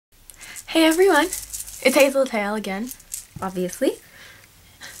Hey everyone, it's Hazeltail again, obviously,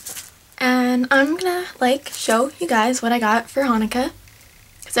 and I'm gonna show you guys what I got for Hanukkah,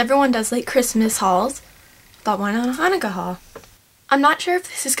 because everyone does Christmas hauls. Thought why not a Hanukkah haul? I'm not sure if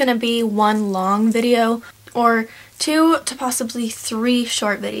this is gonna be one long video or 2 to possibly 3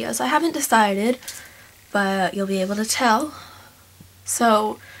 short videos. I haven't decided, but you'll be able to tell.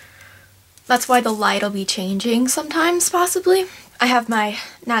 So that's why the light will be changing sometimes, possibly. I have my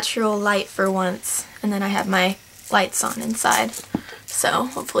natural light for once, and then I have my lights on inside, so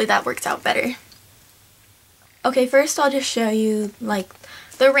hopefully that works out better. Okay, first I'll just show you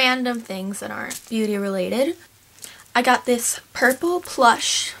the random things that aren't beauty related. I got this purple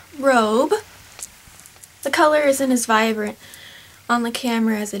plush robe. The color isn't as vibrant on the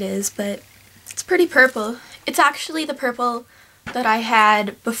camera as it is, but it's pretty purple. It's actually the purple that I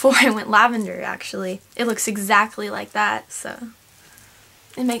had before I went lavender, actually. It looks exactly like that, so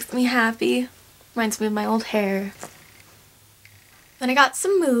it makes me happy. Reminds me of my old hair. Then I got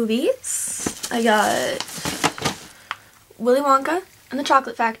some movies. I got Willy Wonka and the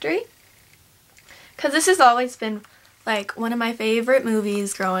Chocolate Factory, because this has always been one of my favorite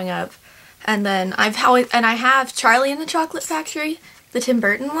movies growing up. And then I have Charlie and the Chocolate Factory, the Tim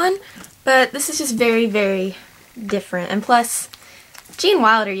Burton one, but this is just very, very different. And plus, Gene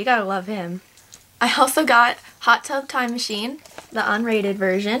Wilder, you gotta love him. I also got Hot Tub Time Machine, the unrated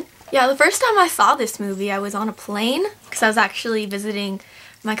version. Yeah, the first time I saw this movie, I was on a plane, because I was actually visiting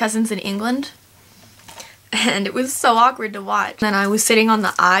my cousins in England, and it was so awkward to watch. And I was sitting on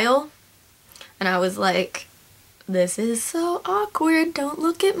the aisle, and I was like, this is so awkward, don't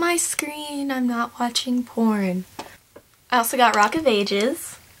look at my screen, I'm not watching porn. I also got Rock of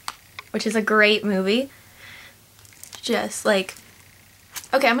Ages, which is a great movie. Just okay,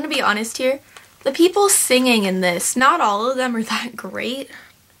 I'm gonna be honest here. The people singing in this, not all of them are that great,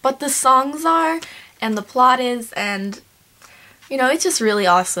 but the songs are, and the plot is, and you know, it's just really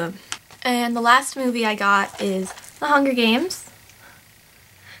awesome. And the last movie I got is The Hunger Games,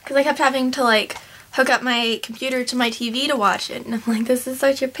 because I kept having to hook up my computer to my TV to watch it, and I'm like, this is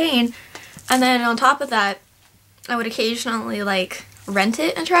such a pain. And then on top of that, I would occasionally rent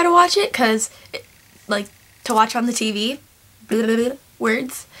it and try to watch it, because to watch on the TV, blah, blah, blah,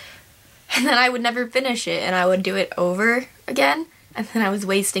 words. And then I would never finish it, and I would do it over again, and then I was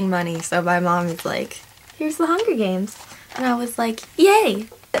wasting money. So my mom was like, here's The Hunger Games. And I was like, yay!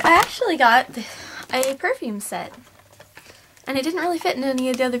 I actually got a perfume set, and it didn't really fit in any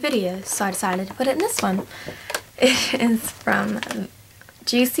of the other videos, so I decided to put it in this one. It is from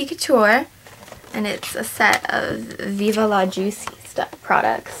Juicy Couture, and it's a set of Viva La Juicy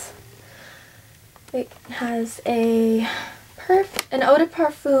products. It has an eau de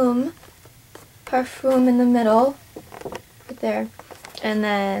parfum in the middle, right there, and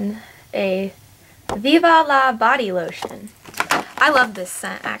then a Viva La body lotion. I love this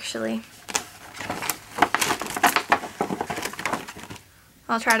scent, actually.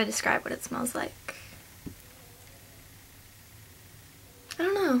 I'll try to describe what it smells like. I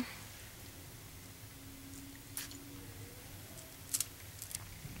don't know.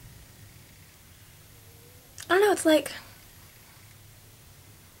 It's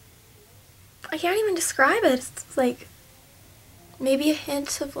I can't even describe it. It's maybe a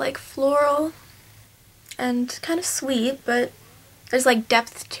hint of floral and kind of sweet, but there's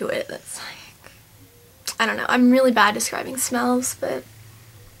depth to it that's I don't know. I'm really bad describing smells, but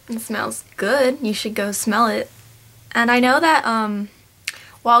it smells good. You should go smell it. And I know that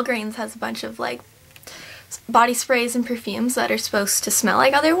Walgreens has a bunch of body sprays and perfumes that are supposed to smell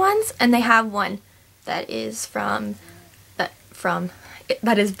like other ones, and they have one that is that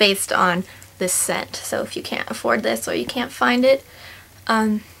is based on this scent. So if you can't afford this or you can't find it,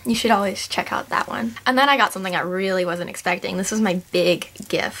 you should always check out that one. And then I got something I really wasn't expecting. This was my big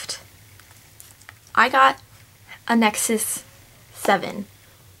gift. I got a Nexus 7.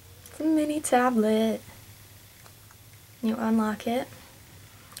 It's a mini tablet. You unlock it.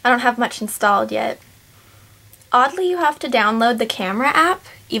 I don't have much installed yet. Oddly, you have to download the camera app,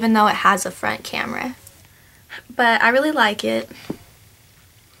 even though it has a front camera. But I really like it.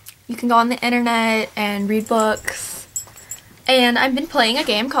 You can go on the internet and read books. And I've been playing a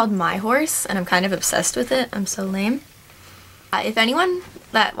game called My Horse, and I'm kind of obsessed with it. I'm so lame. If anyone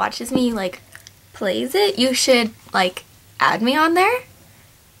that watches me plays it, you should add me on there.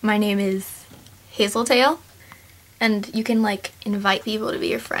 My name is Hazeltail, and you can invite people to be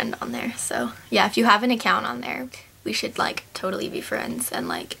your friend on there. So yeah, if you have an account on there, we should totally be friends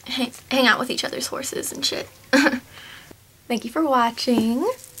and hang out with each other's horses and shit. Thank you for watching.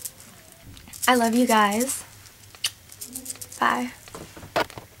 I love you guys. Bye.